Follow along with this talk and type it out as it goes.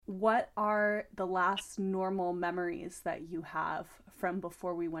what are the last normal memories that you have from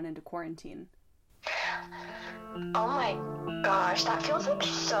before we went into quarantine? Oh my gosh, that feels like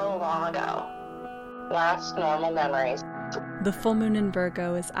so long ago. Last normal memories. The full moon in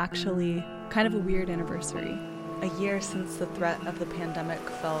Virgo is actually kind of a weird anniversary. A year since the threat of the pandemic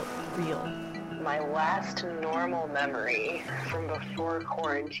felt real. My last normal memory from before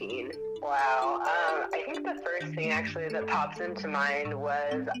quarantine. Wow. I think the first thing actually that pops into mind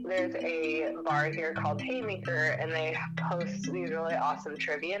was there's a bar here called Haymaker, and they host these really awesome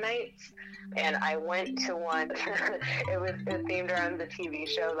trivia nights. And I went to one. It was themed around the TV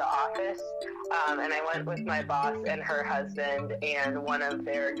show The Office. And I went with my boss and her husband and one of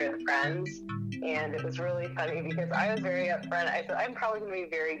their good friends. And it was really funny because I was very upfront. I said, I'm probably going to be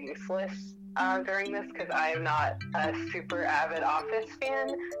very useless during this because I'm not a super avid Office fan,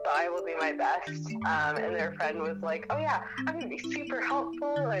 but I will do my best. And their friend was like, oh yeah, I'm going to be super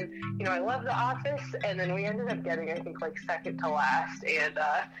helpful, and I love The Office. And then we ended up getting, I think, like second to last, and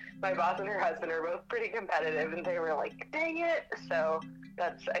my boss and her husband are both pretty competitive, and they were like, dang it. So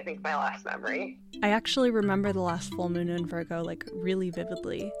that's, I think, my last memory. I actually remember the last full moon in Virgo like really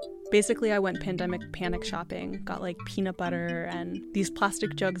vividly. Basically, I went pandemic panic shopping, got like peanut butter and these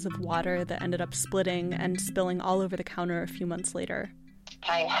plastic jugs of water that ended up splitting and spilling all over the counter a few months later.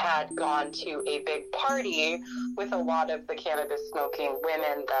 I had gone to a big party with a lot of the cannabis smoking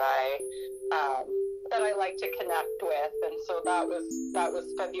women that I like to connect with, and so that was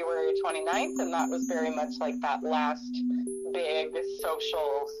February 29th, and that was very much like that last big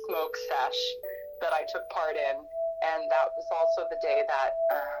social smoke sesh that I took part in. And that was also the day that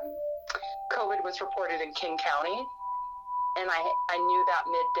COVID was reported in King County. And I knew that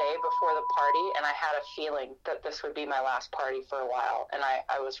midday before the party, and I had a feeling that this would be my last party for a while, and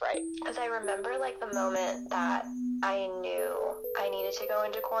I was right. Because I remember, like, the moment that I knew I needed to go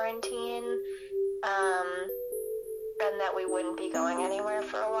into quarantine, and that we wouldn't be going anywhere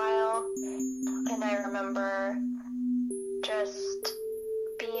for a while. And I remember just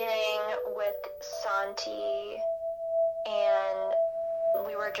being with Santi, and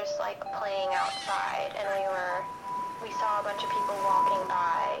we were just like playing outside, and we saw a bunch of people walking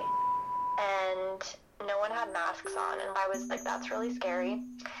by, and no one had masks on, and I was like, that's really scary.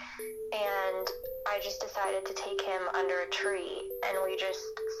 And I just decided to take him under a tree, and we just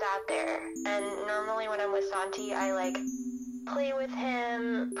sat there. And normally when I'm with Santi, I like play with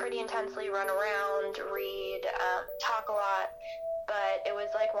him pretty intensely, run around, read, talk a lot. But it was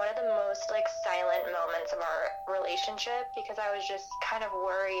like one of the most like silent moments of our relationship, because I was just kind of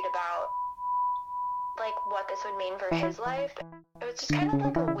worried about like what this would mean for his life. It was just kind of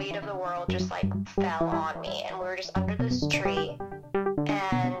like a weight of the world just like fell on me, and we were just under this tree,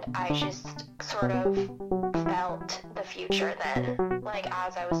 and I just sort of felt the future then, like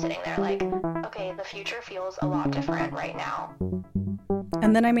as I was sitting there, like, okay, the future feels a lot different right now.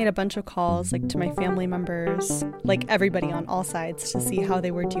 And then I made a bunch of calls, like, to my family members, like everybody on all sides, to see how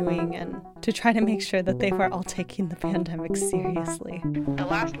they were doing and to try to make sure that they were all taking the pandemic seriously. The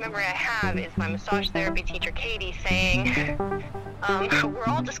last memory I have is my massage therapy teacher, Katie, saying, we're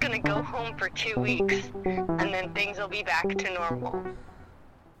all just going to go home for 2 weeks, and then things will be back to normal.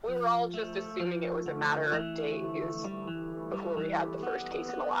 We were all just assuming it was a matter of days before we had the first case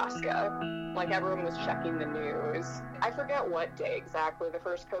in Alaska. Like, everyone was checking the news. I forget what day exactly the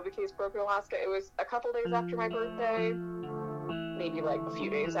first COVID case broke in Alaska. It was a couple days after my birthday, maybe like a few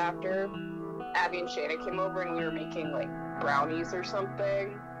days after. Abby and Shayna came over, and we were making like brownies or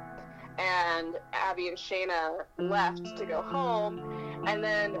something. And Abby and Shayna left to go home, and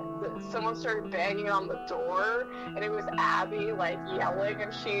then someone started banging on the door, and it was Abby like yelling,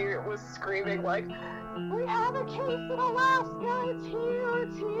 and she was screaming like, we have a case in Alaska, it's here,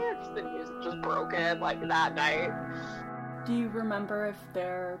 because the news had just broken, like, that night. Do you remember if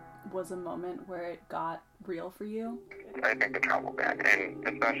there was a moment where it got real for you? I think the travel ban, and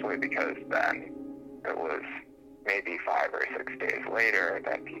especially because then it was maybe 5 or 6 days later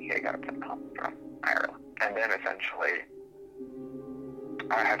that PK got sent home from Ireland. And then essentially,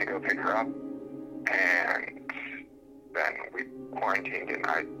 I had to go pick her up, and then we quarantined, and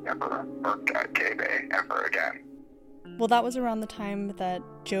I never worked at K-Bay ever again. Well, that was around the time that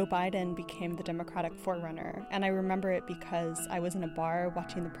Joe Biden became the Democratic forerunner, and I remember it because I was in a bar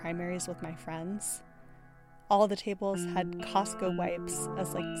watching the primaries with my friends. All the tables had Costco wipes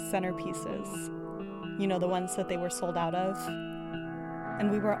as like centerpieces, you know, the ones that they were sold out of.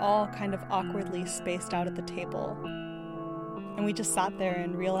 And we were all kind of awkwardly spaced out at the table. And we just sat there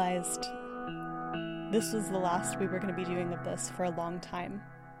and realized this was the last we were going to be doing of this for a long time.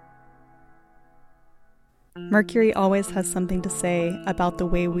 Mercury always has something to say about the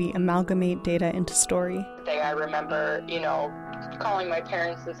way we amalgamate data into story. I remember, calling my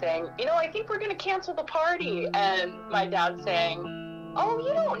parents and saying, I think we're going to cancel the party. And my dad saying, oh,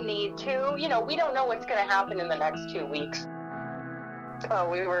 you don't need to. We don't know what's going to happen in the next 2 weeks. Oh,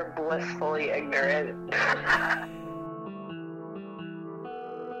 we were blissfully ignorant.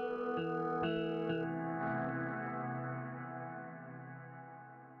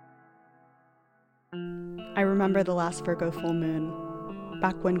 I remember the last Virgo full moon,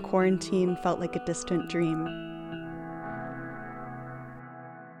 back when quarantine felt like a distant dream.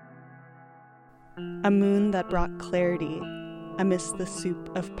 A moon that brought clarity amidst the soup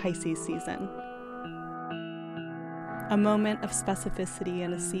of Pisces season. A moment of specificity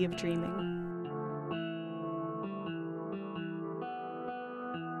in a sea of dreaming.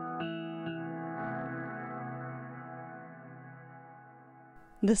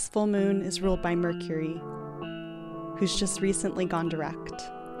 This full moon is ruled by Mercury, who's just recently gone direct.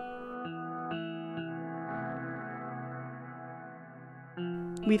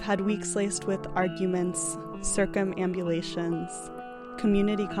 We've had weeks laced with arguments, circumambulations,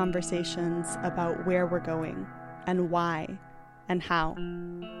 community conversations about where we're going, and why, and how.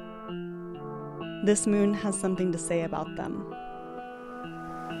 This moon has something to say about them.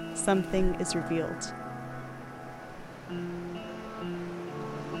 Something is revealed.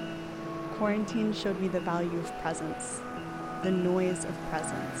 Quarantine showed me the value of presence, the noise of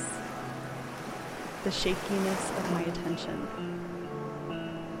presence, the shakiness of my attention,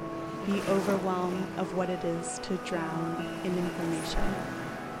 the overwhelm of what it is to drown in information,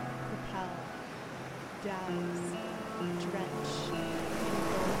 propel, douse, drench,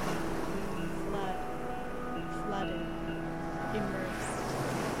 engulf, flood, flooded, immersed,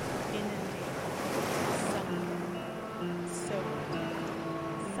 inundated, sunk, soaked,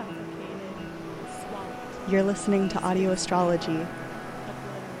 suffocated, swamped. You're listening to Audioastrology,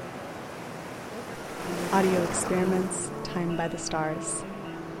 audio experiments timed by the stars.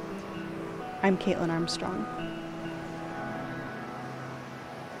 I'm Caitlin Armstrong.